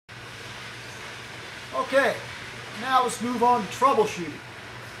Okay, now let's move on to troubleshooting.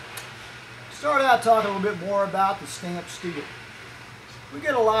 Start out talking a little bit more about the stamped steel. We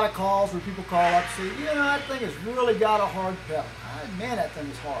get a lot of calls where people call up and say, you know, that thing has really got a hard pedal. Man, that thing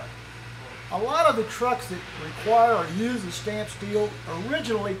is hard. A lot of the trucks that require or use the stamped steel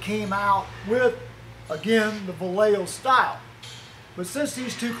originally came out with, again, the Vallejo style. But since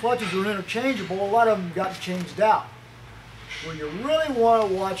these two clutches are interchangeable, a lot of them got changed out. What you really want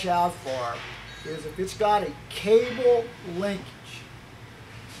to watch out for is if it's got a cable linkage.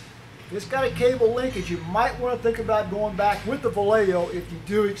 If it's got a cable linkage, you might want to think about going back with the Vallejo if you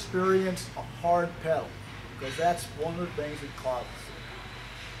do experience a hard pedal, because that's one of the things that causes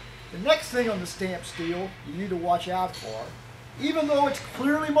it. The next thing on the stamped steel you need to watch out for, even though it's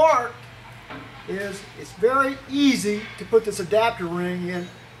clearly marked, is it's very easy to put this adapter ring in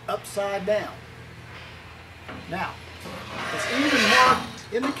upside down. Now, it's even marked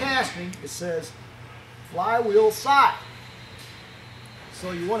in the casting, it says flywheel side.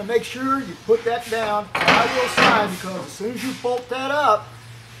 So you want to make sure you put that down flywheel side, because as soon as you bolt that up,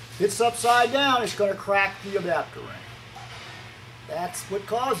 it's upside down, it's going to crack the adapter ring. That's what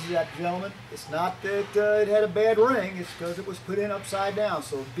causes that, gentlemen. It's not that it had a bad ring, it's because it was put in upside down.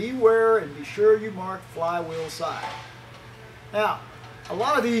 So beware and be sure you mark flywheel side. Now, a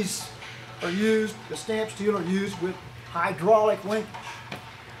lot of these are used, the stamped steel are used with hydraulic linkage.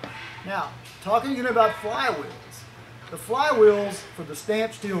 Now, talking again about flywheels, the flywheels for the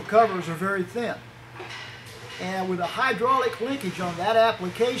stamped steel covers are very thin. And with a hydraulic linkage on that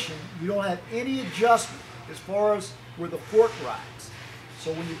application, you don't have any adjustment as far as where the fork rides.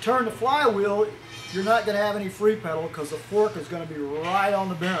 So when you turn the flywheel, you're not going to have any free pedal because the fork is going to be right on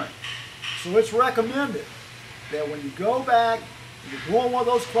the bearing. So it's recommended that when you go back, you're doing one of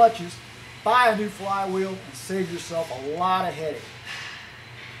those clutches, buy a new flywheel and save yourself a lot of headache.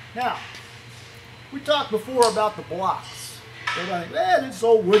 Now, we talked before about the blocks. Everybody thinks, it's this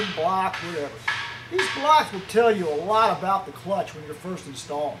old wooden block, whatever. These blocks will tell you a lot about the clutch when you're first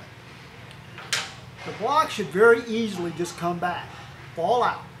installing it. The block should very easily just come back, fall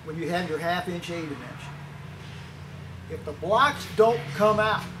out when you have your half-inch A dimension. If the blocks don't come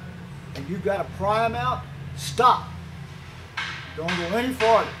out and you've got to pry them out, stop. Don't go any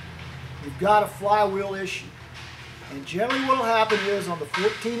farther. You've got a flywheel issue. And generally what will happen is on the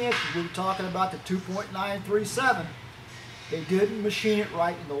 14-inch, we were talking about the 2.937, they didn't machine it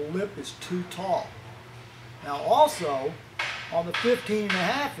right and the lip is too tall. Now also, on the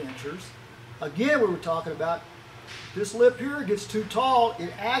 15.5 inchers, again we were talking about this lip here gets too tall,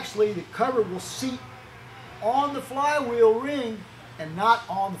 it actually, the cover will seat on the flywheel ring and not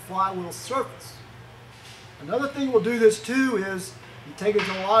on the flywheel surface. Another thing we'll do this too is, you take it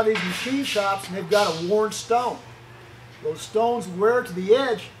to a lot of these machine shops and they've got a worn stone. Those stones wear to the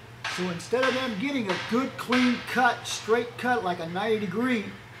edge, so instead of them getting a good clean cut, straight cut like a 90-degree,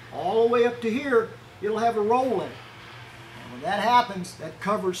 all the way up to here, it'll have a roll in it. And when that happens, that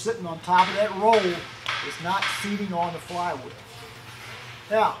cover sitting on top of that roll is not seating on the flywheel.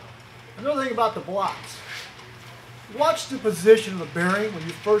 Now, another thing about the blocks. Watch the position of the bearing when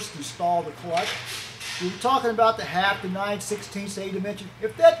you first install the clutch. We were talking about the half to 9/16 A dimension.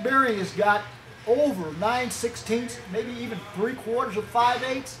 If that bearing has got over 9/16, maybe even 3/4 or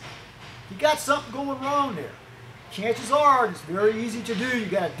 5/8, you got something going wrong there. Chances are it's very easy to do. You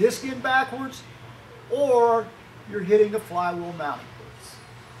got a disc in backwards, or you're hitting the flywheel mounting clips.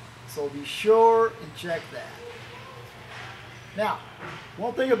 So be sure and check that. Now,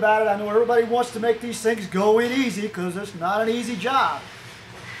 one thing about it, I know everybody wants to make these things go in easy because it's not an easy job.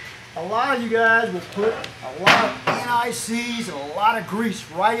 A lot of you guys will put a lot of NICs and a lot of grease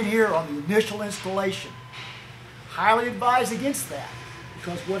right in here on the initial installation. Highly advise against that,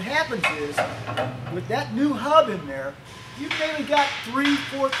 because what happens is, with that new hub in there, you've maybe got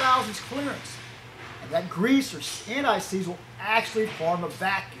 3-4 thousandths clearance. And that grease or NICs will actually form a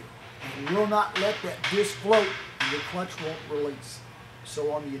vacuum and will not let that disc float and your clutch won't release.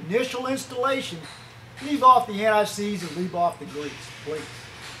 So on the initial installation, leave off the NICs and leave off the grease, please.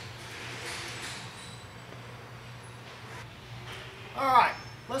 Alright,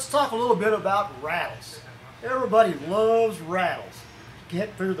 let's talk a little bit about rattles. Everybody loves rattles.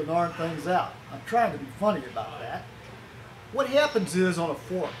 Can't figure the darn things out. I'm trying to be funny about that. What happens is on a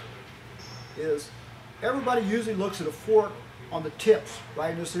fork is everybody usually looks at a fork on the tips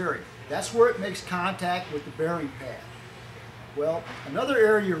right in this area. That's where it makes contact with the bearing pad. Well, another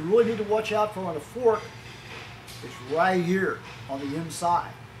area you really need to watch out for on a fork is right here on the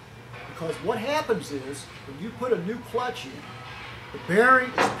inside. Because what happens is when you put a new clutch in, the bearing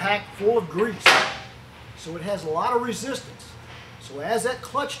is packed full of grease, so it has a lot of resistance. So as that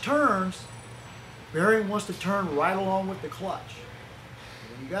clutch turns, bearing wants to turn right along with the clutch.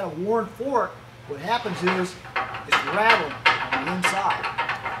 When you got a worn fork, what happens is it's rattling on the inside.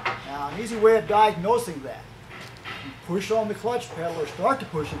 Now, an easy way of diagnosing that, you push on the clutch pedal or start to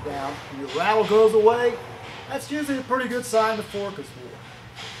push it down, and your rattle goes away. That's usually a pretty good sign the fork is worn.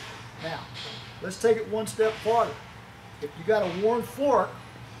 Now, let's take it one step farther. If you got a worn fork,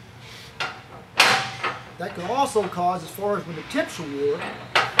 that can also cause, as far as when the tips are worn,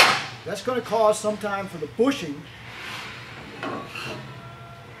 that's going to cause sometime for the bushing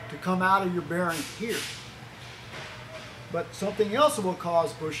to come out of your bearing here. But something else that will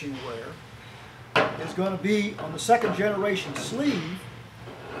cause bushing wear is going to be on the second generation sleeve.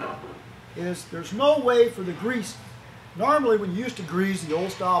 Is there's no way for the grease. Normally when you used to grease the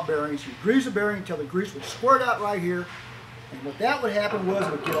old style bearings, you grease the bearing until the grease would squirt out right here, and what that would happen was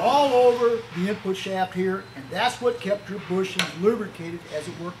it would get all over the input shaft here, and that's what kept your bushings lubricated as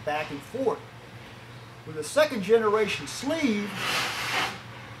it worked back and forth. With a second generation sleeve,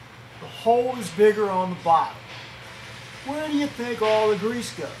 the hole is bigger on the bottom. Where do you think all the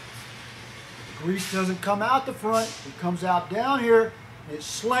grease goes? The grease doesn't come out the front, it comes out down here, and it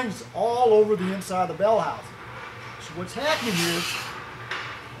slings all over the inside of the bell housing. So what's happening is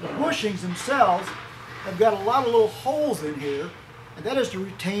the bushings themselves have got a lot of little holes in here, and that is to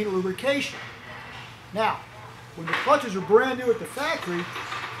retain lubrication. Now, when the clutches are brand new at the factory,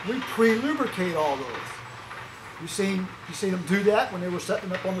 we pre-lubricate all those. You've seen them do that when they were setting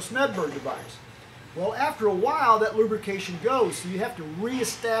them up on the Smedberg device. Well, after a while, that lubrication goes, so you have to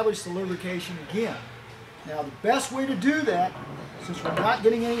re-establish the lubrication again. Now, the best way to do that, since we're not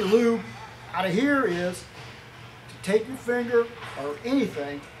getting any lube out of here, is to take your finger or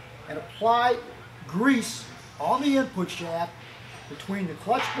anything and apply grease on the input shaft between the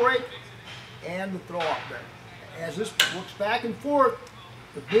clutch brake and the throw-off bearing. As this works back and forth,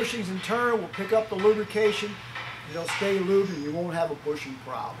 the bushings in turn will pick up the lubrication, and they'll stay lubed, and you won't have a bushing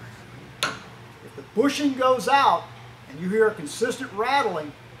problem. If the bushing goes out and you hear a consistent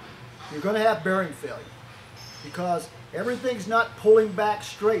rattling, you're going to have bearing failure, because everything's not pulling back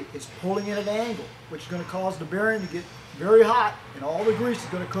straight, it's pulling in at an angle, which is going to cause the bearing to get very hot, and all the grease is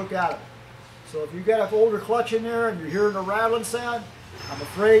going to cook out of it. So if you've got an older clutch in there and you're hearing a rattling sound, I'm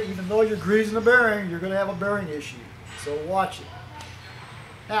afraid even though you're greasing the bearing, you're going to have a bearing issue. So watch it.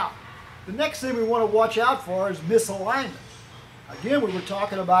 Now, the next thing we want to watch out for is misalignment. Again, we were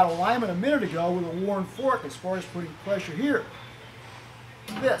talking about alignment a minute ago with a worn fork as far as putting pressure here.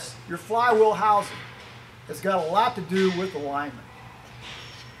 This, your flywheel housing, has got a lot to do with alignment.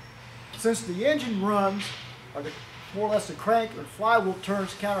 Since the engine runs, or more or less the crank or flywheel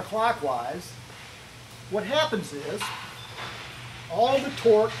turns counterclockwise, what happens is all the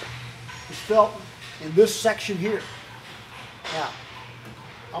torque is felt in this section here. Now,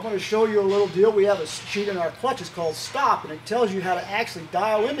 I'm going to show you a little deal. We have a sheet in our clutches called Stop, and it tells you how to actually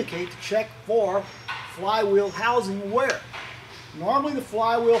dial indicate to check for flywheel housing wear. Normally the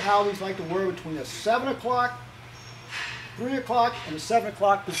flywheel housings like to wear between a 7 o'clock, 3 o'clock, and a 7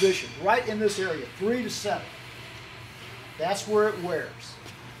 o'clock position, right in this area, 3 to 7. That's where it wears.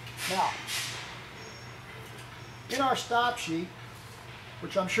 Now, in our stop sheet,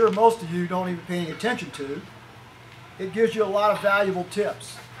 which I'm sure most of you don't even pay any attention to, it gives you a lot of valuable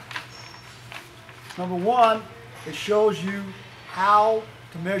tips. Number one, it shows you how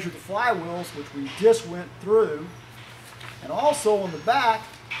to measure the flywheels, which we just went through. And also on the back,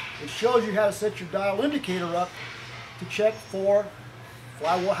 it shows you how to set your dial indicator up to check for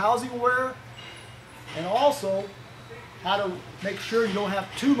flywheel housing wear, and also how to make sure you don't have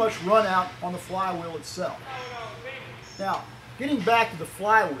too much run out on the flywheel itself. Now, getting back to the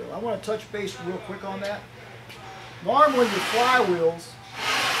flywheel, I want to touch base real quick on that. Normally your flywheels,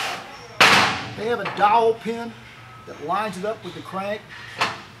 they have a dowel pin that lines it up with the crank.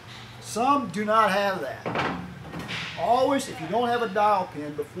 Some do not have that. Always, if you don't have a dowel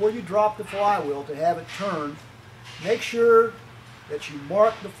pin, before you drop the flywheel to have it turn, make sure that you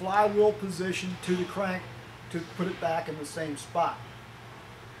mark the flywheel position to the crank to put it back in the same spot.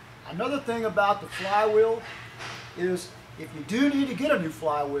 Another thing about the flywheel is if you do need to get a new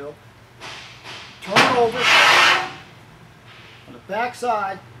flywheel, turn it over on the back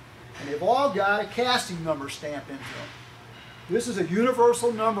side, and they've all got a casting number stamped into them. This is a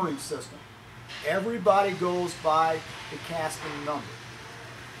universal numbering system. Everybody goes by the casting number.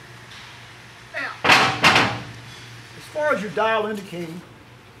 Now, as far as your dial indicating,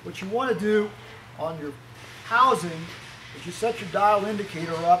 what you want to do on your housing is you set your dial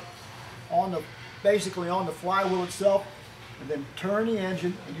indicator up on the basically on the flywheel itself, and then turn the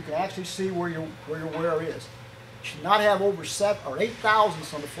engine, and you can actually see where your wear is. You should not have over 7 or 8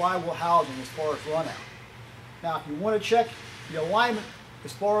 thousandths on the flywheel housing as far as run out. Now, if you want to check the alignment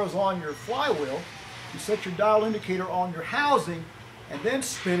as far as on your flywheel, you set your dial indicator on your housing and then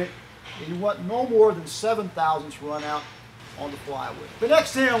spin it, and you want no more than 7 thousandths run out on the flywheel. The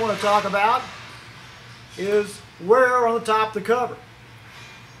next thing I want to talk about is wear on the top of the cover.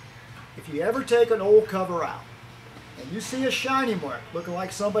 If you ever take an old cover out and you see a shiny mark looking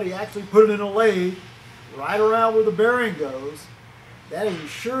like somebody actually put it in a lathe right around where the bearing goes, that is a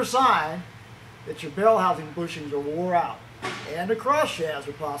sure sign that your bell housing bushings are wore out and the cross shafts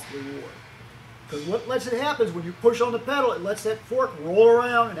are possibly worn. Because what lets it happen is when you push on the pedal, it lets that fork roll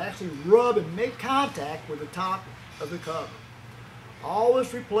around and actually rub and make contact with the top of the cover.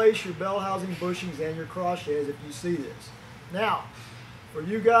 Always replace your bell housing bushings and your cross shafts if you see this. Now, for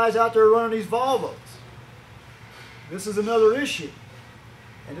you guys out there running these Volvos, this is another issue.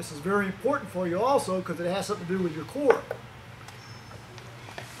 And this is very important for you also because it has something to do with your core.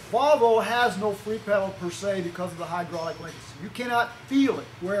 Volvo has no free pedal per se because of the hydraulic linkage. You cannot feel it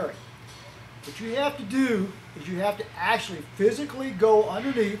wearing. What you have to do is you have to actually physically go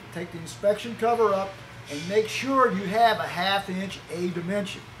underneath, take the inspection cover up, and make sure you have a 1/2 inch A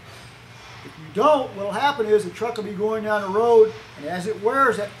dimension. If you don't, what will happen is the truck will be going down the road, and as it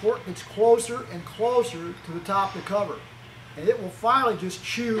wears, that fork gets closer and closer to the top of the cover. And it will finally just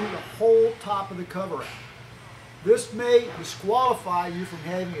chew the whole top of the cover out. This may disqualify you from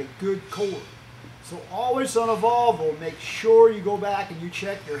having a good core. So always on a Volvo, make sure you go back and you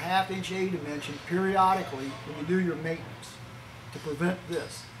check your 1/2 inch A dimension periodically when you do your maintenance to prevent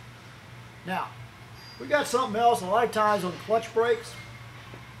this. Now, we got something else. A lot of times on clutch brakes,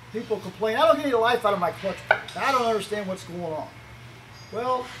 people complain, I don't get any life out of my clutch brakes. I don't understand what's going on.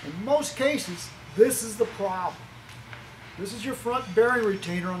 Well, in most cases, this is the problem. This is your front bearing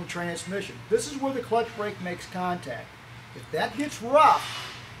retainer on the transmission. This is where the clutch brake makes contact. If that gets rough,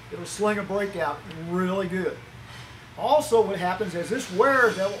 it'll sling a brake out really good. Also, what happens as this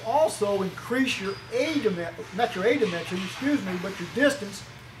wears, that will also increase your A dimension, not your A dimension, excuse me, but your distance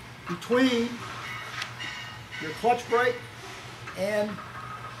between your clutch brake and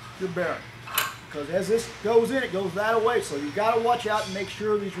your bearing. Because as this goes in, it goes that way. So you've got to watch out and make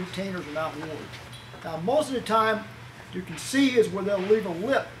sure these retainers are not worn. Now, most of the time, you can see is where they'll leave a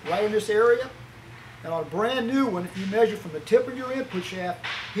lip right in this area. And on a brand new one, if you measure from the tip of your input shaft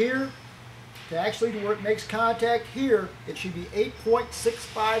here to actually to where it makes contact here, it should be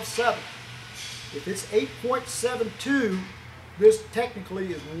 8.657. If it's 8.72, this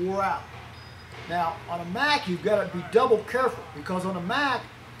technically is wore out. Now, on a Mac, you've got to be double careful because on a Mac,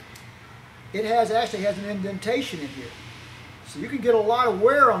 it actually has an indentation in here. So you can get a lot of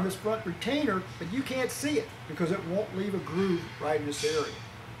wear on this front retainer, but you can't see it because it won't leave a groove right in this area.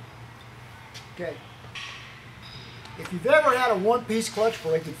 Okay. If you've ever had a one-piece clutch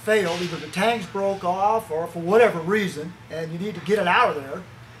brake that failed, either the tanks broke off or for whatever reason, and you need to get it out of there,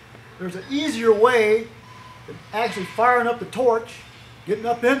 there's an easier way than actually firing up the torch, getting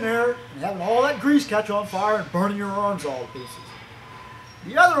up in there, and having all that grease catch on fire and burning your arms all to pieces.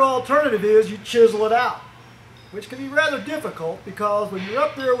 The other alternative is you chisel it out, which can be rather difficult because when you're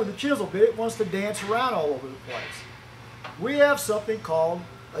up there with the chisel bit, it wants to dance around all over the place. We have something called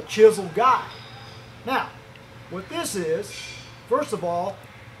a chisel guide. Now, what this is, first of all,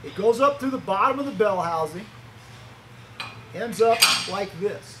 it goes up through the bottom of the bell housing, ends up like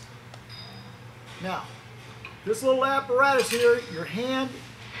this. Now, this little apparatus here, your hand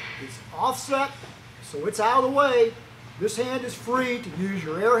is offset, so it's out of the way. This hand is free to use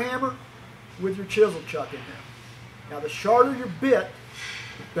your air hammer with your chisel chuck in there. Now, the shorter your bit,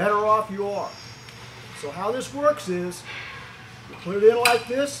 the better off you are. So how this works is, you put it in like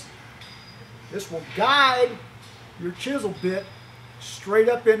this. This will guide your chisel bit straight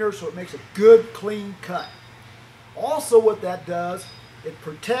up in there so it makes a good, clean cut. Also, what that does, it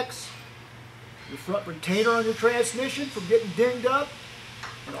protects your front retainer on your transmission from getting dinged up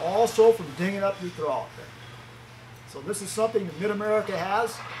and also from dinging up your throttle bit. So this is something that Mid-America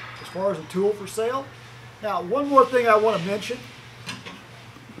has as far as a tool for sale. Now, one more thing I want to mention.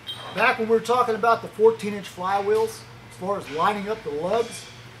 Back when we were talking about the 14-inch flywheels, as far as lining up the lugs,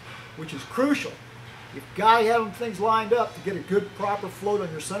 which is crucial. You've got to have things lined up to get a good, proper float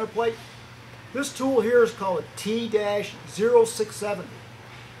on your center plate. This tool here is called a T-0670,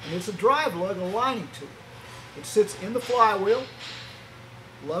 and it's a drive lug, a lining tool. It sits in the flywheel.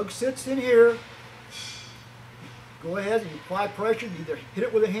 Lug sits in here. Go ahead and you apply pressure. You either hit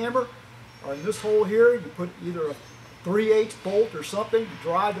it with a hammer, or in this hole here, you put either a 3/8 bolt or something to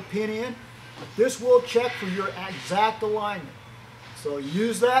drive the pin in. This will check for your exact alignment. So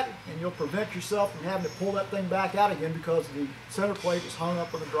use that and you'll prevent yourself from having to pull that thing back out again because the center plate is hung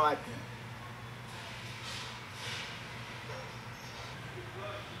up on the drive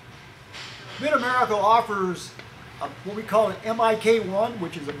pin. Mid-America offers what we call an MIK1,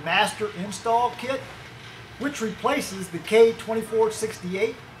 which is a master install kit, which replaces the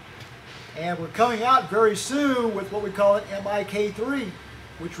K2468. And we're coming out very soon with what we call an MIK3,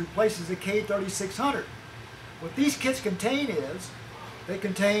 which replaces the K3600. What these kits contain is,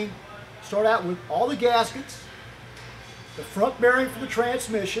 start out with all the gaskets, the front bearing for the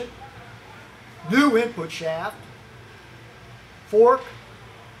transmission, new input shaft, fork,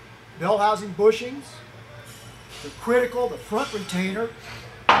 bell housing bushings, the critical, the front retainer,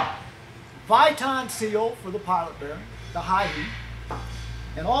 Viton seal for the pilot bearing, the high heat,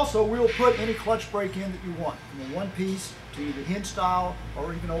 and also we'll put any clutch brake in that you want, from a one piece to either hinge style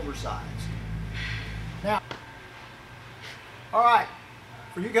or even oversized. Now, all right,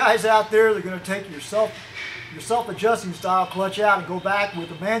 for you guys out there that are going to take your self-adjusting style clutch out and go back with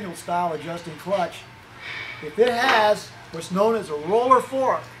the manual style adjusting clutch, if it has what's known as a roller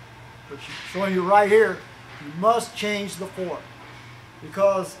fork, which I'm showing you right here, you must change the fork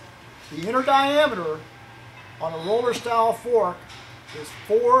because the inner diameter on a roller style fork is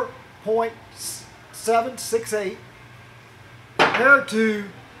 4.768 compared to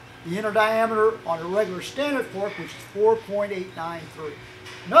the inner diameter on a regular standard fork, which is 4.893.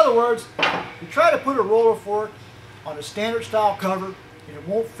 In other words, you try to put a roller fork on a standard style cover and it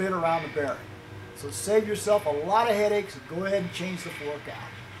won't fit around the bearing. So save yourself a lot of headaches and go ahead and change the fork out.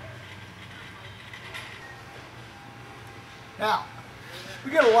 Now,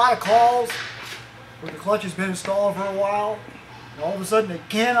 we get a lot of calls where the clutch has been installed for a while and all of a sudden they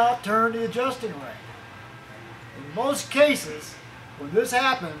cannot turn the adjusting ring. In most cases, when this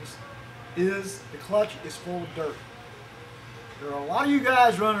happens, the clutch is full of dirt. There are a lot of you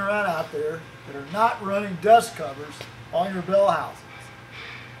guys running around out there that are not running dust covers on your bell housings.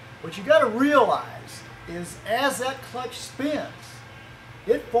 What you got to realize is as that clutch spins,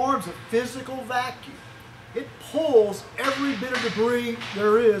 it forms a physical vacuum. It pulls every bit of debris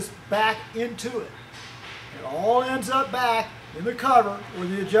there is back into it. It all ends up back in the cover where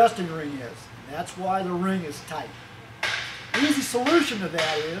the adjusting ring is. And that's why the ring is tight. The easy solution to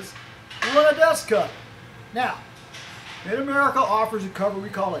that is run a dust cover. Now, Mid-America offers a cover we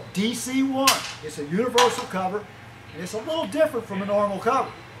call a DC1. It's a universal cover, and it's a little different from a normal cover.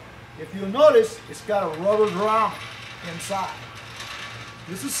 If you'll notice, it's got a rubber grommet inside.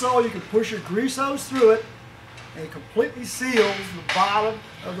 This is so you can push your grease hose through it, and it completely seals the bottom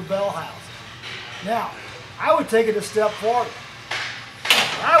of the bell housing. Now, I would take it a step forward.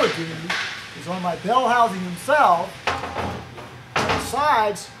 What I would do is on my bell housing themselves, on the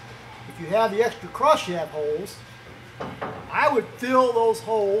sides, if you have the extra cross shaft holes, I would fill those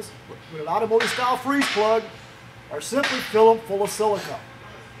holes with an automotive style freeze plug or simply fill them full of silicone.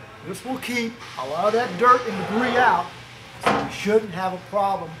 This will keep a lot of that dirt and debris out, so you shouldn't have a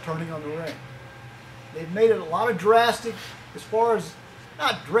problem turning on the ring. They've made it a lot of drastic, as far as,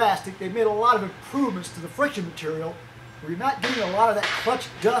 not drastic, they've made a lot of improvements to the friction material where you're not getting a lot of that clutch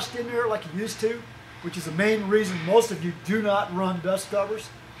dust in there like you used to, which is the main reason most of you do not run dust covers.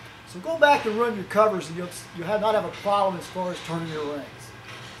 So go back and run your covers and you'll not have a problem as far as turning your rings.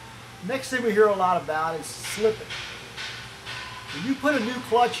 Next thing we hear a lot about is slipping. When you put a new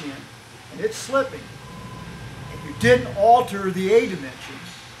clutch in and it's slipping and you didn't alter the A dimension,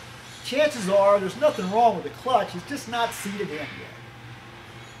 chances are there's nothing wrong with the clutch, it's just not seated in yet.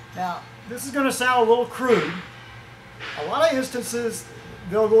 Now, this is going to sound a little crude. A lot of instances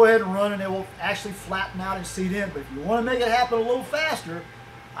they'll go ahead and run and they will actually flatten out and seat in, but if you want to make it happen a little faster,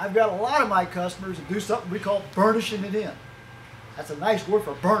 I've got a lot of my customers that do something we call burnishing it in. That's a nice word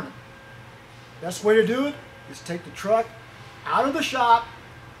for burning. Best way to do it is take the truck out of the shop,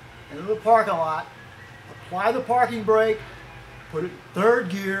 into the parking lot, apply the parking brake, put it in third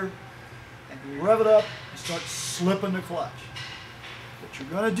gear, and rev it up and start slipping the clutch. What you're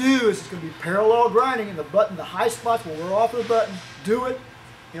going to do is it's going to be parallel grinding in the button, the high spots will wear off the button. Do it.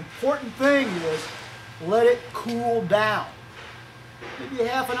 The important thing is let it cool down. Maybe a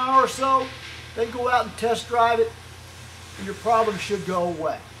half an hour or so, then go out and test drive it, and your problem should go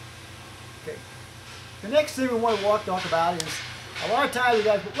away. Okay. The next thing we want to talk about is a lot of times you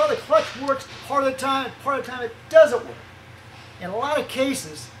guys, well, the clutch works part of the time, and part of the time it doesn't work. In a lot of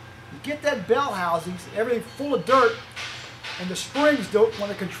cases, you get that bell housings, everything full of dirt, and the springs don't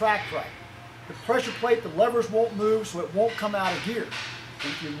want to contract right. The pressure plate, the levers won't move, so it won't come out of gear.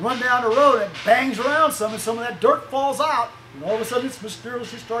 And if you run down the road and it bangs around some and some of that dirt falls out, and all of a sudden it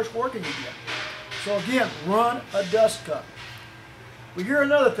mysteriously starts working again. So again, run a dust cover. Well, here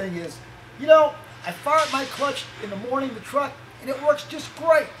another thing is, you know, I fire up my clutch in the morning, the truck, and it works just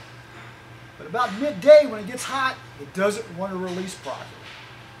great. But about midday when it gets hot, it doesn't want to release properly.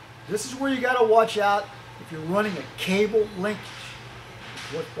 This is where you got to watch out if you're running a cable linkage.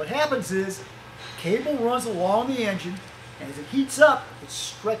 What happens is, cable runs along the engine, and as it heats up, it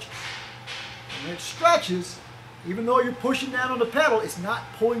stretches. And when it stretches, even though you're pushing down on the pedal, it's not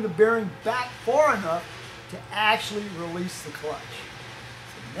pulling the bearing back far enough to actually release the clutch.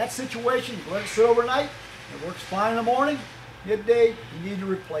 So in that situation, you let it sit overnight, it works fine in the morning, midday, you need to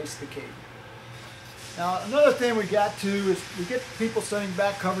replace the cable. Now, another thing we got to is we get people sending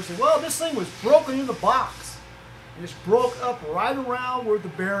back covers and say, well, this thing was broken in the box. And it's broke up right around where the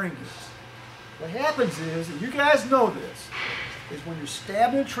bearing is. What happens is, and you guys know this, is when you're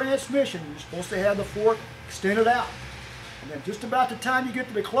stabbing a transmission, you're supposed to have the fork extended out. And then just about the time you get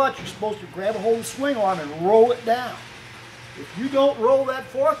to the clutch, you're supposed to grab a hold of the swing arm and roll it down. If you don't roll that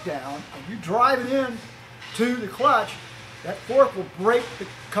fork down and you drive it in to the clutch, that fork will break the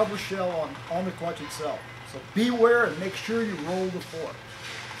cover shell on the clutch itself. So beware and make sure you roll the fork.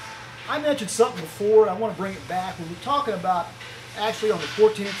 I mentioned something before, and I want to bring it back. We were talking about actually on the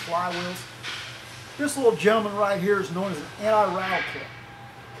 14-inch flywheels. This little gentleman right here is known as an anti-rattle clip.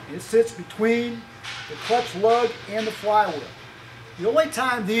 It sits between the clutch lug and the flywheel. The only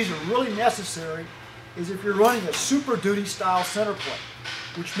time these are really necessary is if you're running a Super Duty style center plate,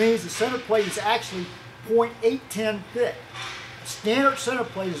 which means the center plate is actually 0.810 thick. A standard center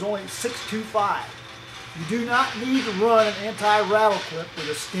plate is only 625. You do not need to run an anti-rattle clip with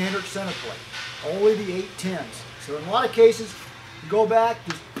a standard center plate, only the 810s. So in a lot of cases, you go back,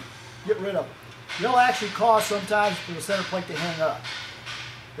 just get rid of them. They'll actually cause sometimes for the center plate to hang up.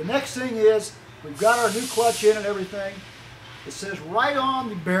 The next thing is, we've got our new clutch in and everything. It says right on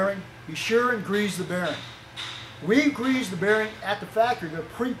the bearing, be sure and grease the bearing. We grease the bearing at the factory, they're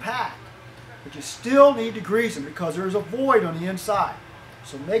pre-packed. But you still need to grease them because there's a void on the inside.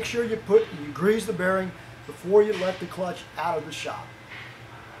 So make sure you grease the bearing before you let the clutch out of the shop.